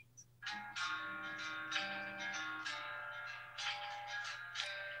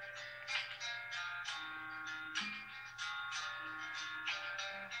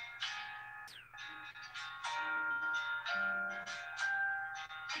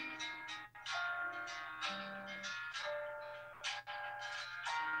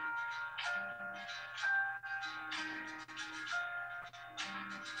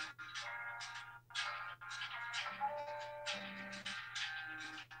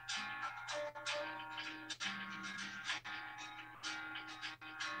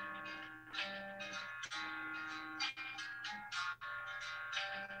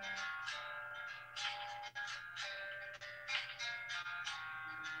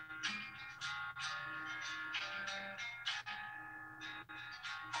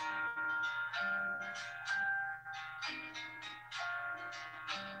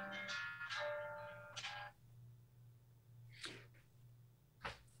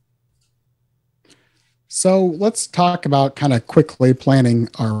 So let's talk about kind of quickly planning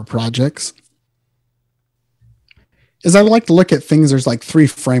our projects. Is I like to look at things, there's like 3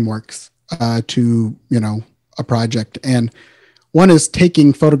 frameworks to, a project. And one is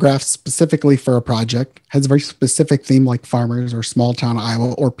taking photographs specifically for a project, has a very specific theme like farmers or small town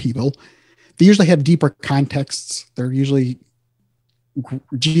Iowa or people. They usually have deeper contexts. They're usually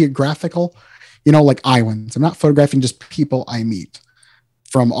geographical, like Iowans. I'm not photographing just people I meet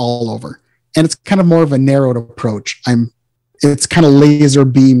from all over. And it's kind of more of a narrowed approach. It's kind of laser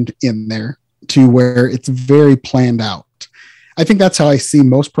beamed in there to where it's very planned out. I think that's how I see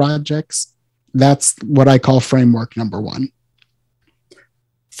most projects. That's what I call framework number 1.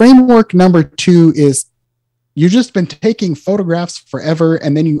 Framework number 2 is you've just been taking photographs forever.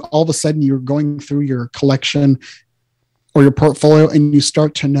 And then all of a sudden you're going through your collection or your portfolio, and you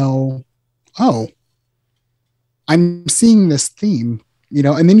start to know, oh, I'm seeing this theme,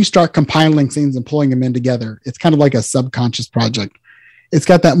 and then you start compiling things and pulling them in together. It's kind of like a subconscious project. It's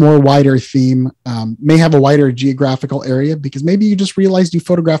got that more wider theme, may have a wider geographical area, because maybe you just realized you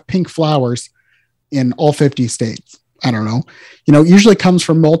photographed pink flowers in all 50 states. I don't know. Usually comes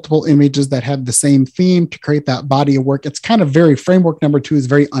from multiple images that have the same theme to create that body of work. It's kind of framework number 2 is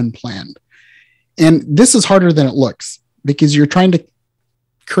very unplanned. And this is harder than it looks, because you're trying to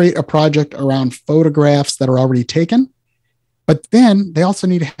create a project around photographs that are already taken, but then they also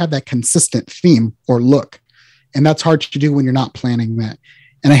need to have that consistent theme or look. And that's hard to do when you're not planning that.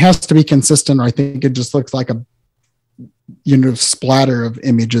 And it has to be consistent, or I think it just looks like a splatter of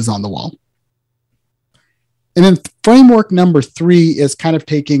images on the wall. And then framework number 3 is kind of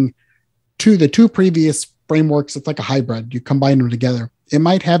taking the two previous frameworks. It's like a hybrid. You combine them together. It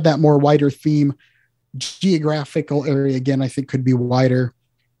might have that more wider theme. Geographical area, again, I think could be wider.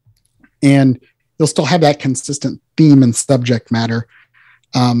 And you'll still have that consistent theme and subject matter.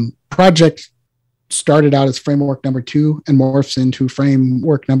 Project started out as framework number 2 and morphs into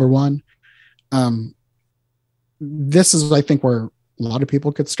framework number 1. This is, I think, where a lot of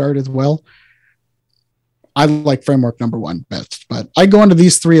people could start as well. I like framework number 1 best, but I go into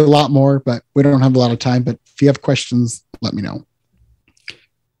these 3 a lot more, but we don't have a lot of time. But if you have questions, let me know.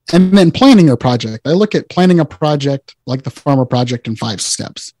 And then planning a project. I look at planning a project like the farmer project in 5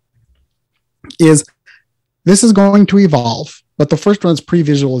 steps. This is going to evolve, but the first one is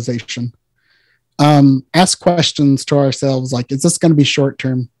pre-visualization. Ask questions to ourselves like, is this going to be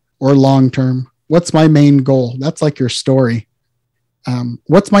short-term or long-term? What's my main goal? That's like your story.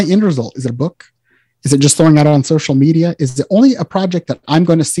 What's my end result? Is it a book? Is it just throwing it out on social media? Is it only a project that I'm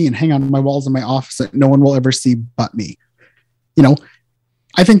going to see and hang on my walls in my office that no one will ever see but me?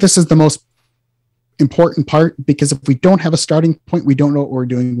 I think this is the most important part, because if we don't have a starting point, we don't know what we're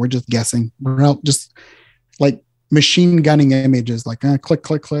doing. We're just guessing. We're out just like machine gunning images, like click, click,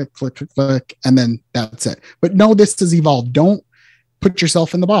 click, click, click, click, and then that's it. But no, this has evolved. Don't put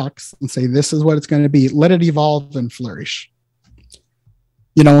yourself in the box and say, this is what it's going to be. Let it evolve and flourish.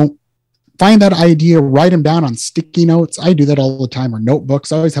 Find that idea, write them down on sticky notes. I do that all the time, or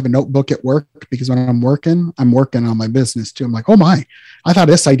notebooks. I always have a notebook at work, because when I'm working on my business too. I'm like, oh my, I thought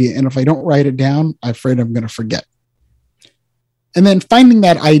this idea. And if I don't write it down, I'm afraid I'm going to forget. And then finding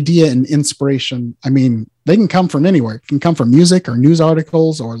that idea and inspiration, they can come from anywhere. It can come from music or news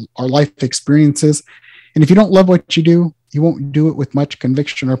articles or life experiences. And if you don't love what you do, you won't do it with much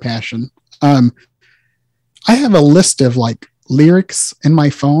conviction or passion. I have a list of lyrics in my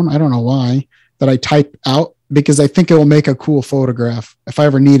phone. I don't know why, that I type out, because I think it will make a cool photograph. If I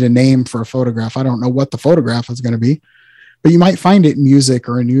ever need a name for a photograph, I don't know what the photograph is going to be, but you might find it in music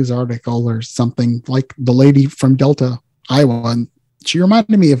or a news article or something, like the lady from Delta, Iowa. And she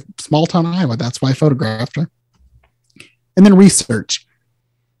reminded me of small town Iowa. That's why I photographed her. And then research.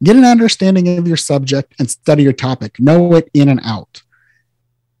 Get an understanding of your subject and study your topic. Know it in and out.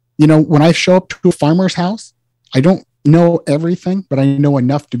 When I show up to a farmer's house, I don't know everything, but I know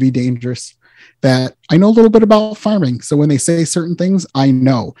enough to be dangerous, that I know a little bit about farming. So when they say certain things, I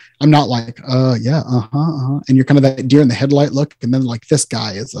know. I'm not like, yeah, and you're kind of that deer in the headlight look, and then like, this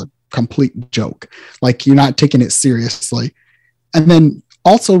guy is a complete joke. Like, you're not taking it seriously. And then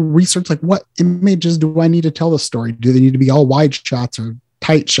also research, like, what images do I need to tell the story? Do they need to be all wide shots or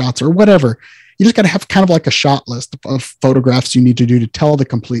tight shots or whatever? You just got to have kind of like a shot list of photographs you need to do to tell the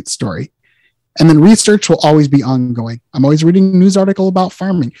complete story. And then research will always be ongoing. I'm always reading a news article about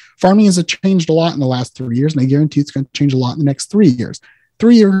farming. Farming has changed a lot in the last 3 years, and I guarantee it's going to change a lot in the next 3 years.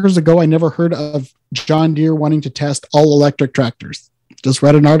 3 years ago, I never heard of John Deere wanting to test all electric tractors. Just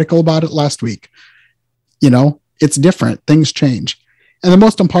read an article about it last week. It's different. Things change. And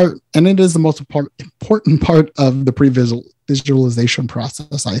it is the most important part of the pre-visualization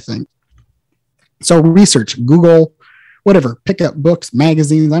process, I think. So research, Google, whatever, pick up books,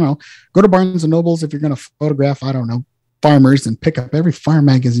 magazines, I don't know, go to Barnes and Nobles if you're going to photograph, I don't know, farmers, and pick up every farm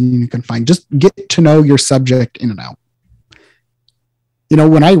magazine you can find. Just get to know your subject in and out.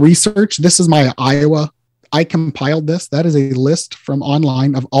 When I research, this is my Iowa, I compiled this. That is a list from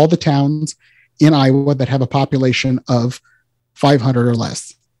online of all the towns in Iowa that have a population of 500 or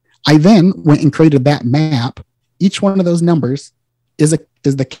less. I then went and created that map. Each one of those numbers is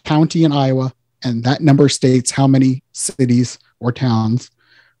the county in Iowa, and that number states how many cities or towns,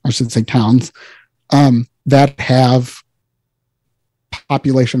 I should say towns, that have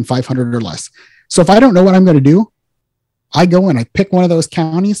population 500 or less. So if I don't know what I'm going to do, I go and I pick one of those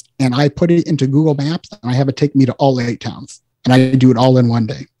counties and I put it into Google Maps, and I have it take me to all 8 towns, and I do it all in one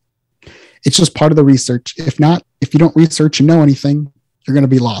day. It's just part of the research. If not, If you don't research and know anything, you're going to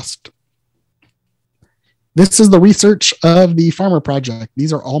be lost. This is the research of the farmer project.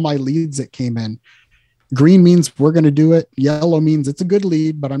 These are all my leads that came in. Green means we're going to do it. Yellow means it's a good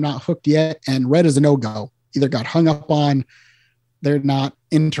lead, but I'm not hooked yet. And red is a no-go. Either got hung up on, they're not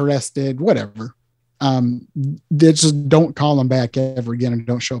interested, whatever. They just don't call them back ever again and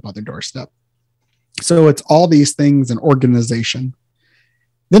don't show up on their doorstep. So it's all these things and organization.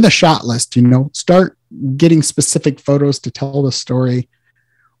 Then the shot list, start getting specific photos to tell the story.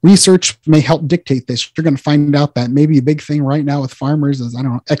 Research may help dictate this. You're going to find out that maybe a big thing right now with farmers is,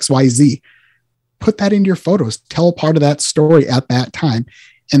 XYZ. Put that into your photos. Tell part of that story at that time.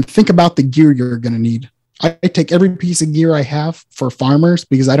 And think about the gear you're going to need. I take every piece of gear I have for farmers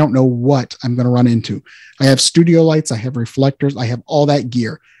because I don't know what I'm going to run into. I have studio lights. I have reflectors. I have all that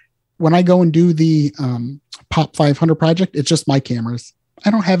gear. When I go and do the Pop 500 project, it's just my cameras.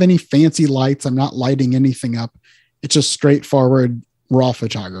 I don't have any fancy lights. I'm not lighting anything up. It's just straightforward raw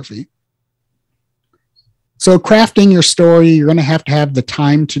photography. So crafting your story, you're going to have the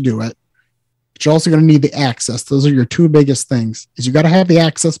time to do it. But you're also going to need the access. Those are your two biggest things. Is you got to have the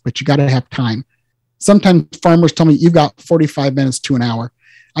access, but you got to have time. Sometimes farmers tell me you've got 45 minutes to an hour.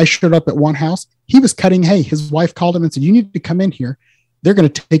 I showed up at one house. He was cutting hay. His wife called him and said, you need to come in here. They're going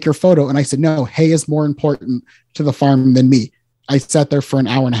to take your photo. And I said, no, hay is more important to the farm than me. I sat there for an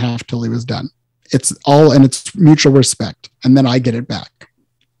hour and a half till he was done. It's all, and it's mutual respect. And then I get it back.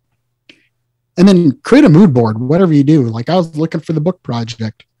 And then create a mood board, whatever you do. Like I was looking for the book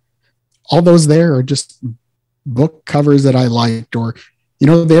project. All those there are just book covers that I liked, or,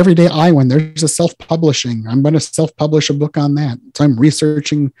 the everyday I one. There's a self-publishing. I'm going to self-publish a book on that. So I'm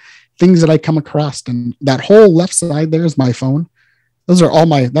researching things that I come across. And that whole left side there is my phone. Those are all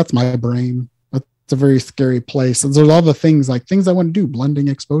that's my brain. That's a very scary place. And there's all the things I want to do, blending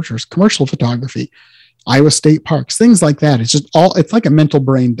exposures, commercial photography, Iowa State parks, things like that. It's like a mental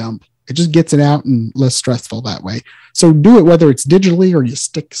brain dump. It just gets it out and less stressful that way. So do it, whether it's digitally or you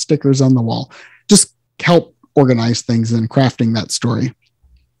stick stickers on the wall. Just help organize things and crafting that story.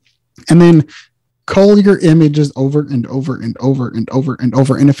 And then cull your images over and over and over and over and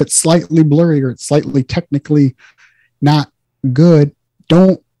over. And if it's slightly blurry or it's slightly technically not good,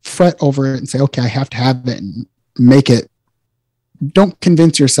 don't fret over it and say, okay, I have to have it and make it. Don't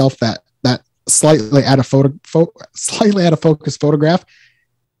convince yourself that slightly out of focus photograph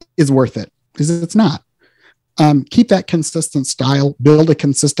is worth it, because it's not. Keep that consistent style, build a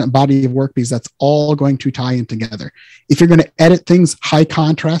consistent body of work, because that's all going to tie in together. If you're going to edit things high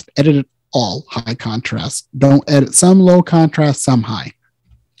contrast, edit it all high contrast. Don't edit some low contrast, some high.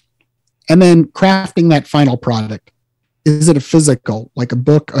 And then crafting that final product. Is it a physical, like a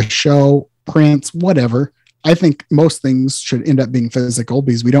book, a show, prints, whatever? I think most things should end up being physical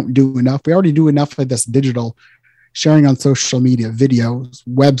because we don't do enough. We already do enough of this digital sharing on social media, videos,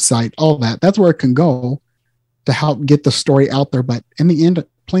 website, all that. That's where it can go to help get the story out there. But in the end,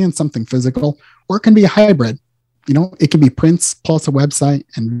 plan something physical, or it can be a hybrid. It can be prints plus a website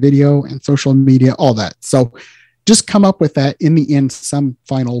and video and social media, all that. So just come up with that in the end, some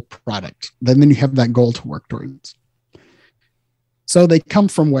final product. Then you have that goal to work towards. So they come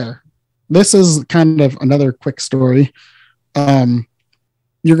from where? This is kind of another quick story.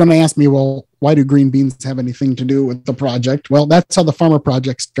 You're going to ask me, well, why do green beans have anything to do with the project? Well, that's how the farmer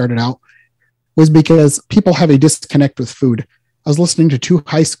project started out, was because people have a disconnect with food. I was listening to two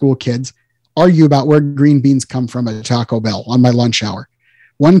high school kids argue about where green beans come from at Taco Bell on my lunch hour.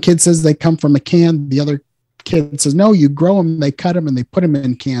 One kid says they come from a can. The other kid says, no, you grow them, they cut them, and they put them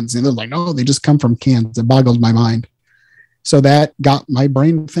in cans. And they're like, no, they just come from cans. It boggled my mind. So that got my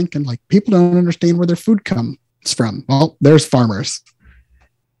brain thinking, like, people don't understand where their food comes from. Well, there's farmers.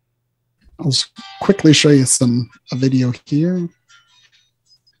 I'll quickly show you a video here.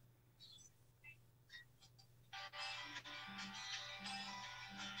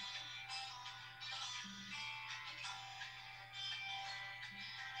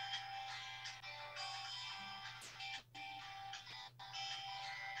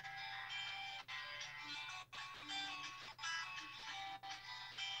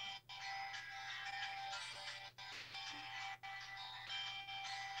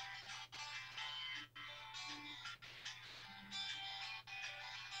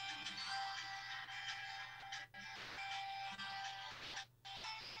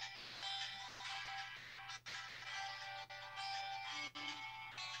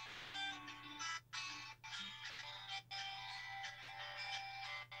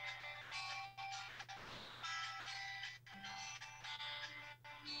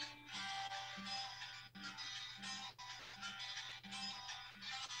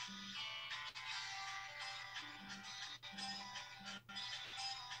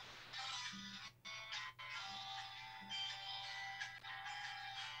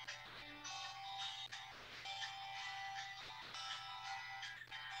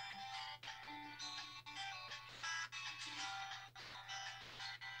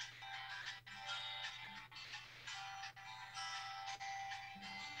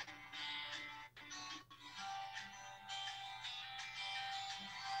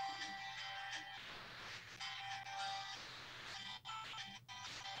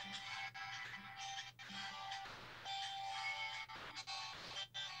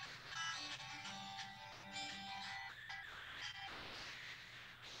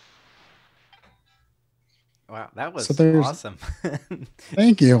 Wow, that So was there's, awesome.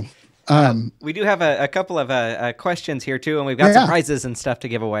 thank you. We do have a couple of questions here too, and we've got some Yeah, prizes and stuff to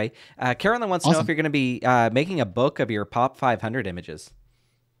give away. Carolyn wants to know if awesome. you're going to be making a book of your Pop 500 images.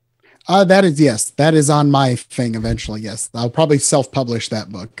 That is, yes, that is on my thing eventually. Yes, I'll probably self-publish that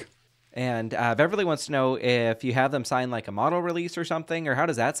book. And Beverly wants to know if you have them sign like a model release or something, or how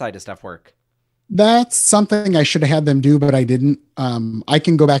does that side of stuff work? That's something I should have had them do, but I didn't. I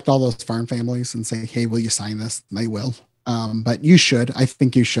can go back to all those farm families and say, "Hey, will you sign this?" And they will. But you should. I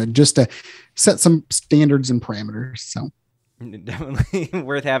think you should, just to set some standards and parameters. So Definitely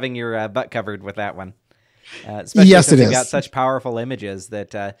worth having your butt covered with that one. Especially yes, since it you've got is. such powerful images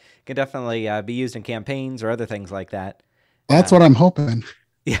that can definitely be used in campaigns or other things like that. That's what I'm hoping.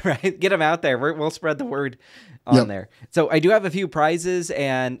 Yeah, right. Get them out there. We'll spread the word on Yep. there. So I do have a few prizes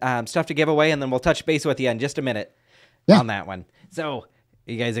and stuff to give away, and then we'll touch base with you in just a minute Yeah. on that one. So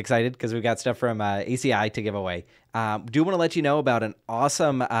are you guys excited? Because we've got stuff from ACI to give away. Do want to let you know about an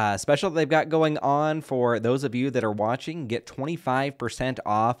awesome special that they've got going on for those of you that are watching. Get 25%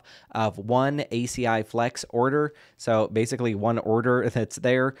 off of one ACI Flex order. So basically one order that's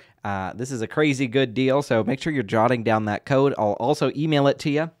there. This is a crazy good deal. So make sure you're jotting down that code. I'll also email it to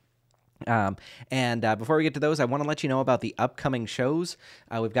you. Before we get to those, I want to let you know about the upcoming shows.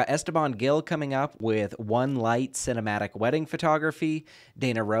 We've got Esteban Gill coming up with One Light Cinematic Wedding Photography,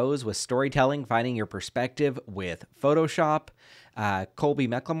 Dana Rose with Storytelling, Finding Your Perspective with Photoshop, Colby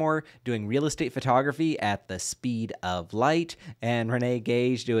Mecklemore doing Real Estate Photography at the Speed of Light, and Renee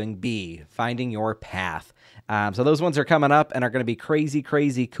Gage doing B, Finding Your Path. So those ones are coming up and are going to be crazy,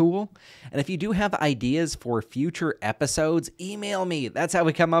 crazy cool. And if you do have ideas for future episodes, email me. That's how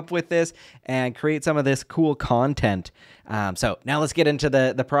we come up with this and create some of this cool content. So now let's get into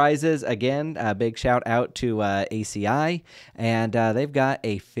the prizes. Again, a big shout out to ACI. And they've got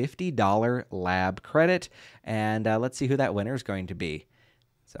a $50 lab credit. And let's see who that winner is going to be.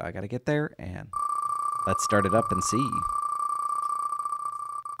 So I got to get there and let's start it up and see.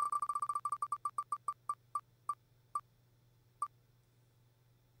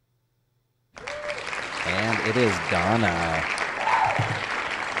 And it is Donna.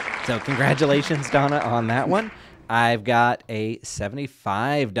 So congratulations, Donna, on that one. I've got a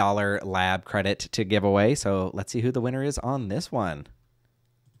 $75 lab credit to give away. So let's see who the winner is on this one.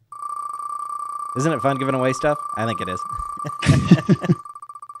 Isn't it fun giving away stuff? I think it is.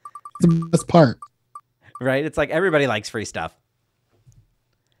 The best part. Right? It's like everybody likes free stuff.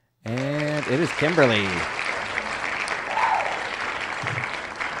 And it is Kimberly.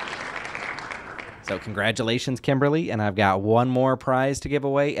 So congratulations, Kimberly. And I've got one more prize to give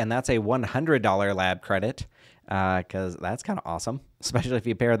away, and that's a $100 lab credit, because that's kind of awesome, especially if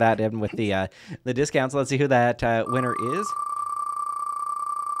you pair that in with the discounts. Let's see who that winner is.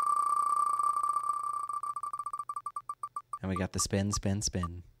 And we got the spin, spin,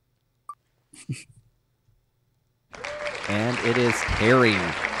 spin. And it is Terry.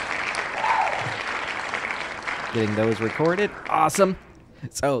 Getting those recorded. Awesome.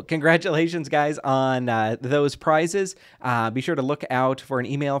 So congratulations, guys, on those prizes. Be sure to look out for an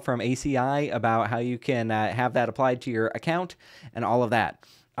email from ACI about how you can have that applied to your account and all of that.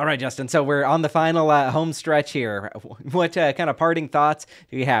 All right, Justin, so we're on the final home stretch here. What kind of parting thoughts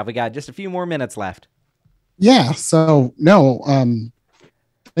do you have? We got just a few more minutes left. Yeah. So no,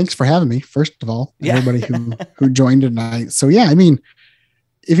 thanks for having me, first of all, Yeah. everybody who joined tonight. So yeah, I mean,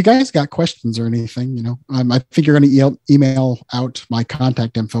 if you guys got questions or anything, I think you're going to email out my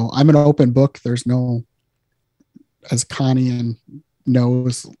contact info. I'm an open book. There's no, as Connie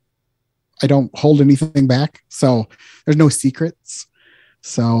knows, I don't hold anything back. So there's no secrets.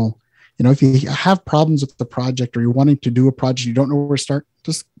 So, if you have problems with the project or you're wanting to do a project, you don't know where to start,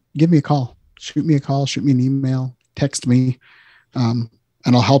 just give me a call, shoot me an email, text me, and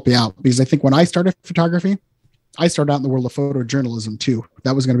I'll help you out. Because I think when I started photography, I started out in the world of photojournalism too.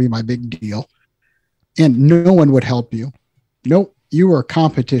 That was going to be my big deal. And no one would help you. Nope. You were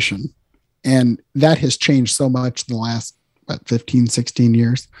competition. And that has changed so much in the last 15, 16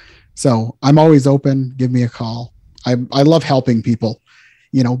 years. So I'm always open. Give me a call. I love helping people,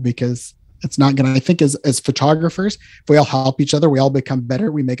 because it's not going to, I think as photographers, if we all help each other, we all become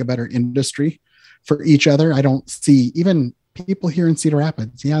better. We make a better industry for each other. I don't see even people here in Cedar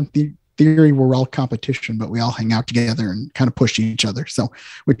Rapids. Yeah. Theory, we're all competition, but we all hang out together and kind of push each other. So,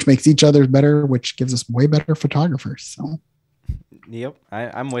 which makes each other better, which gives us way better photographers. So, yep,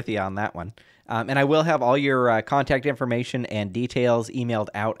 I'm with you on that one. And I will have all your contact information and details emailed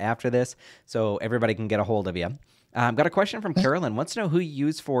out after this, so everybody can get a hold of you. Got a question from Carolyn. Wants to know who you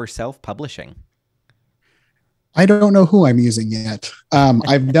use for self-publishing. I don't know who I'm using yet.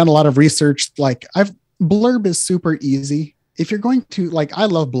 I've done a lot of research. Like Blurb is super easy. If you're going to, like, I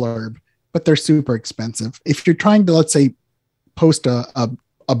love Blurb, but they're super expensive. If you're trying to, let's say, post a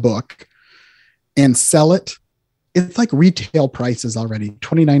book and sell it, it's like retail prices already,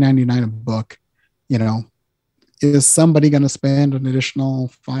 $29.99 a book. You know, is somebody going to spend an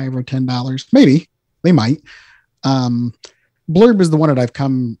additional $5 or $10? Maybe they might. Blurb is the one that I've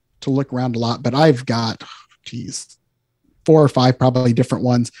come to look around a lot, but I've got, 4 or 5 probably different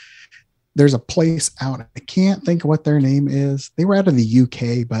ones. There's a place out, I can't think of what their name is. They were out of the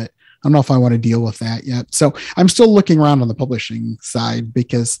UK, but I don't know if I want to deal with that yet. So I'm still looking around on the publishing side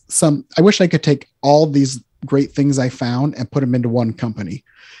because I wish I could take all these great things I found and put them into one company,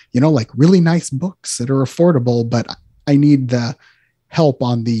 like really nice books that are affordable, but I need the help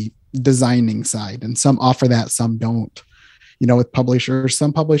on the designing side. And some offer that, some don't. With publishers,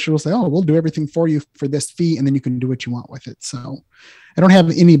 some publishers will say, oh, we'll do everything for you for this fee, and then you can do what you want with it. So I don't have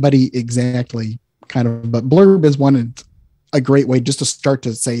anybody exactly but Blurb is one, a great way just to start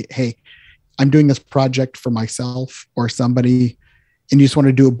to say, hey, I'm doing this project for myself or somebody, and you just want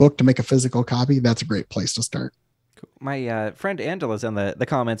to do a book to make a physical copy. That's a great place to start. Cool. My friend Angela's in the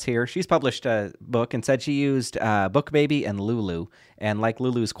comments here. She's published a book and said she used Book Baby and Lulu, and like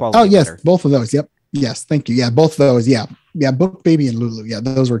Lulu's quality. Oh, yes, better. Both of those. Yep. Yes, thank you. Yeah, both of those. Yeah, Book Baby and Lulu. Yeah,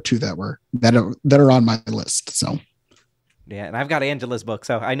 those were 2 that are on my list. So. Yeah, and I've got Angela's book,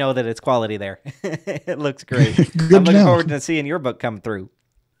 so I know that it's quality there. It looks great. Good I'm looking forward to seeing your book come through.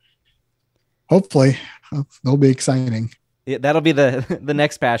 Hopefully, that'll be exciting. Yeah, that'll be the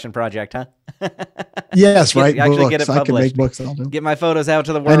next passion project, huh? Yes, right. Actually get it published. I can make books. I'll do. Get my photos out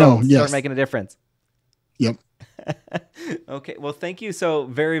to the world. I know, yes. Start making a difference. Yep. Okay. Well, thank you so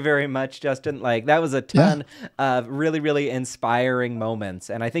very, very much, Justin. Like, that was a ton of really, really inspiring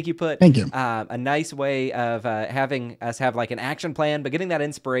moments. And I think you put a nice way of having us have like an action plan, but getting that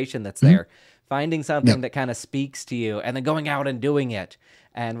inspiration that's there, finding something that kind of speaks to you and then going out and doing it.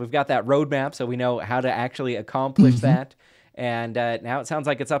 And we've got that roadmap, so we know how to actually accomplish that. And now it sounds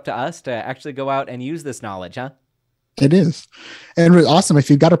like it's up to us to actually go out and use this knowledge, huh? It is. And it's awesome. If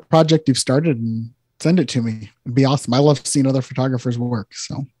you've got a project you've started, and send it to me. It'd be awesome. I love seeing other photographers work.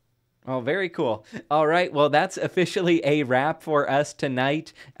 So. Oh, very cool. All right. Well, that's officially a wrap for us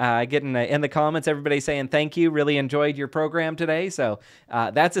tonight. Getting in the comments, everybody saying thank you. Really enjoyed your program today. So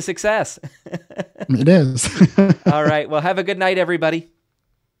that's a success. It is. All right. Well, have a good night, everybody.